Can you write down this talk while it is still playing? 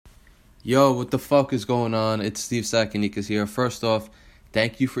Yo, what the fuck is going on? It's Steve Sakanikas here. First off,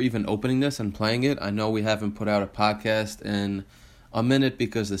 thank you for even opening this and playing it. I know we haven't put out a podcast in a minute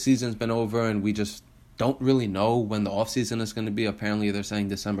because the season's been over and we just don't really know when the off season is going to be. Apparently, they're saying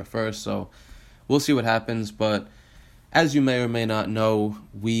December 1st, so we'll see what happens. But as you may or may not know,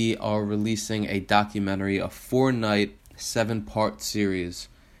 we are releasing a documentary, a 4-night, 7-part series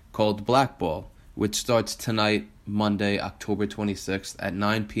called Blackball, which starts tonight, Monday, October 26th at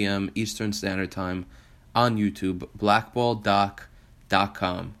 9 p.m. Eastern Standard Time on YouTube,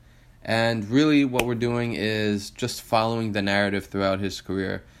 blackballdoc.com. And really what we're doing is just following the narrative throughout his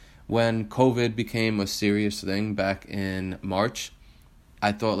career. When COVID became a serious thing back in March,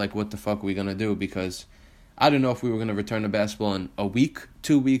 I thought, what the fuck are we going to do? Because I don't know if we were going to return to basketball in a week,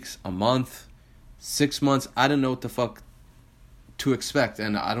 2 weeks, a month, 6 months. I didn't know what the fuck to expect,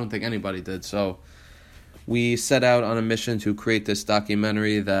 and I don't think anybody did. So we set out on a mission to create this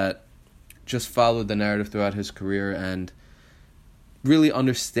documentary that just followed the narrative throughout his career and really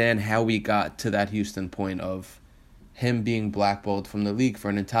understand how we got to that Houston point of him being blackballed from the league for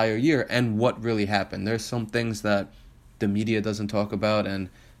an entire year and what really happened. There's some things that the media doesn't talk about and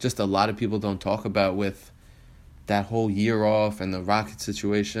just a lot of people don't talk about with that whole year off and the Rocket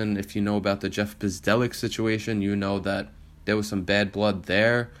situation. If you know about the Jeff Bzdelik situation, you know that there was some bad blood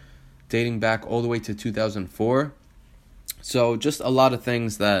there dating back all the way to 2004. So just a lot of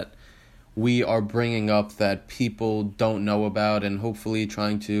things that we are bringing up that people don't know about and hopefully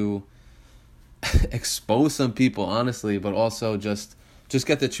trying to expose some people, honestly, but also just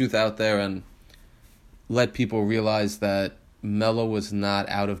get the truth out there and let people realize that Melo was not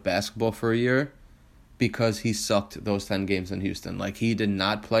out of basketball for a year because he sucked those 10 games in Houston. He did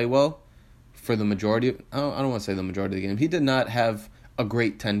not play well for the majority of, I don't want to say the majority of the game. He did not have a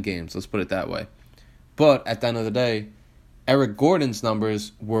great 10 games, let's put it that way. But at the end of the day, Eric Gordon's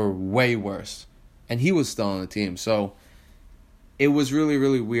numbers were way worse, and he was still on the team. So it was really,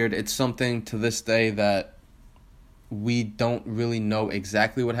 really weird. It's something to this day that we don't really know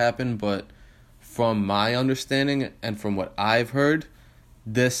exactly what happened, but from my understanding and from what I've heard,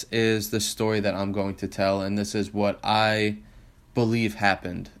 this is the story that I'm going to tell, and this is what I believe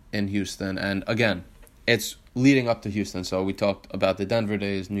happened in Houston. And again, it's leading up to Houston. So we talked about the Denver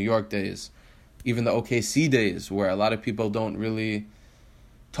days, New York days, even the OKC days, where a lot of people don't really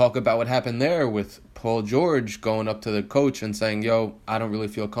talk about what happened there with Paul George going up to the coach and saying, yo, I don't really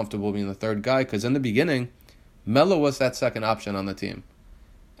feel comfortable being the third guy. Because in the beginning, Melo was that second option on the team.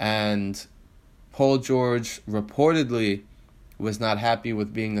 And Paul George reportedly was not happy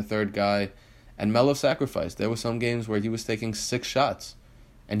with being the third guy. And Melo sacrificed. There were some games where he was taking 6 shots.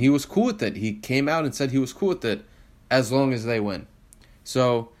 And he was cool with it. He came out and said he was cool with it as long as they win.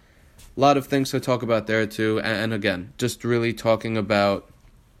 So a lot of things to talk about there too. And again, just really talking about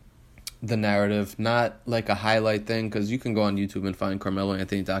the narrative, not like a highlight thing, because you can go on YouTube and find Carmelo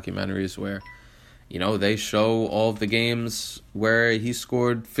Anthony documentaries where, they show all of the games where he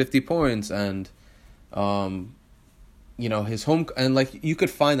scored 50 points and, his home, and you could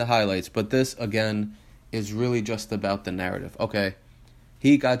find the highlights, but this, again, is really just about the narrative. Okay,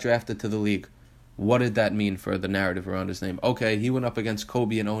 he got drafted to the league. What did that mean for the narrative around his name? Okay, he went up against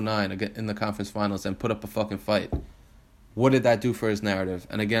Kobe in 2009 in the conference finals and put up a fucking fight. What did that do for his narrative?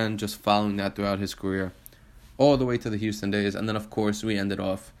 And again, just following that throughout his career, all the way to the Houston days. And then, of course, we ended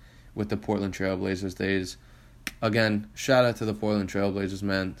off with the Portland Trailblazers days. Again, shout out to the Portland Trailblazers,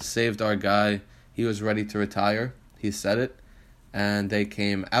 man. Saved our guy. He was ready to retire. He said it. And they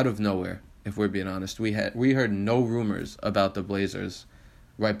came out of nowhere, if we're being honest. We heard no rumors about the Blazers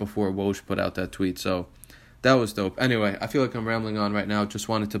right before Woj put out that tweet. So that was dope. Anyway, I feel like I'm rambling on right now. Just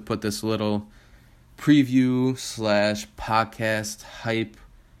wanted to put this little preview / podcast hype,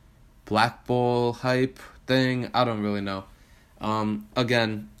 blackball hype thing. I don't really know.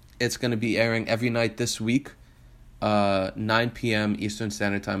 Again, it's going to be airing every night this week, 9 p.m. Eastern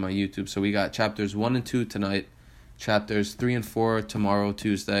Standard Time on YouTube. So we got chapters 1 and 2 tonight, chapters 3 and 4 tomorrow,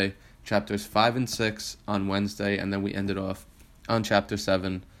 Tuesday, chapters 5 and 6 on Wednesday, and then we ended off on chapter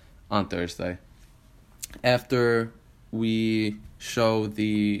 7 on Thursday. After we show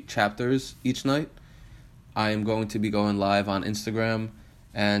the chapters each night, I am going to be going live on Instagram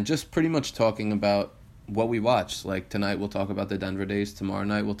and just pretty much talking about what we watched. Tonight we'll talk about the Denver days, tomorrow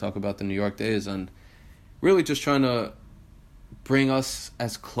night we'll talk about the New York days, and really just trying to bring us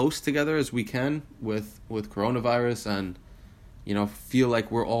as close together as we can with coronavirus and, feel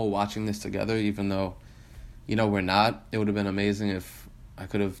like we're all watching this together, even though we're not. It would have been amazing if I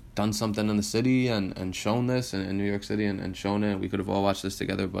could have done something in the city and shown this in New York City and shown it. We could have all watched this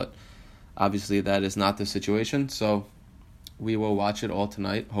together, but obviously that is not the situation. So We will watch it all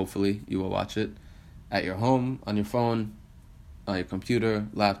tonight. Hopefully, you will watch it at your home, on your phone, on your computer,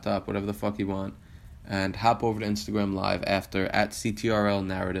 laptop, whatever the fuck you want. And hop over to Instagram Live after at CTRL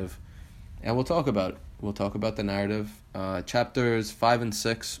Narrative. And we'll talk about it. We'll talk about the narrative. Chapters 5 and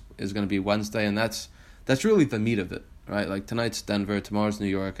 6 is going to be Wednesday, and that's really the meat of it, right? Like, tonight's Denver, tomorrow's New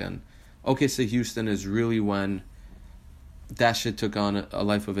York, and OKC Houston is really when that shit took on a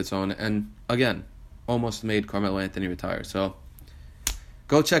life of its own. And, again, almost made Carmelo Anthony retire. So,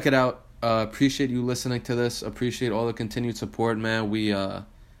 go check it out. Appreciate you listening to this. Appreciate all the continued support, man.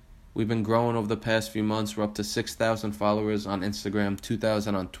 We've been growing over the past few months. We're up to 6,000 followers on Instagram,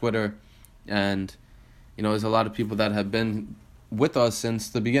 2,000 on Twitter, and there's a lot of people that have been with us since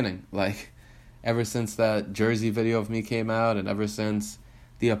the beginning, like ever since that Jersey video of me came out and ever since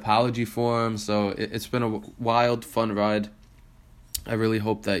the apology forum. So it's been a wild, fun ride. I really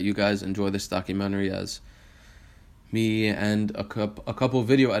hope that you guys enjoy this documentary, as me and a couple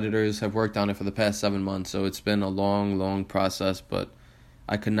video editors have worked on it for the past 7 months. So it's been a long, long process, but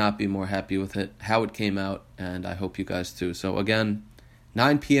I could not be more happy with it, how it came out, and I hope you guys too. So again,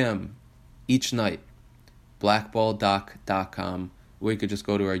 9 p.m. each night, blackballdoc.com, or you could just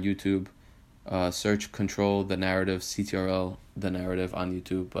go to our YouTube, search Control the Narrative, CTRL the Narrative on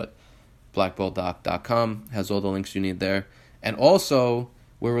YouTube, but blackballdoc.com has all the links you need there. And also,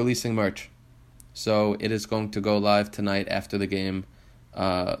 we're releasing merch. So it is going to go live tonight after the game.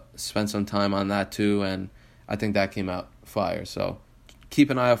 Spend some time on that too, and I think that came out fire. So keep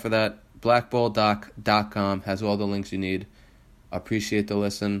an eye out for that. blackballdoc.com has all the links you need. Appreciate the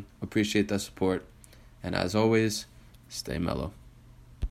listen. Appreciate the support. And as always, stay mellow.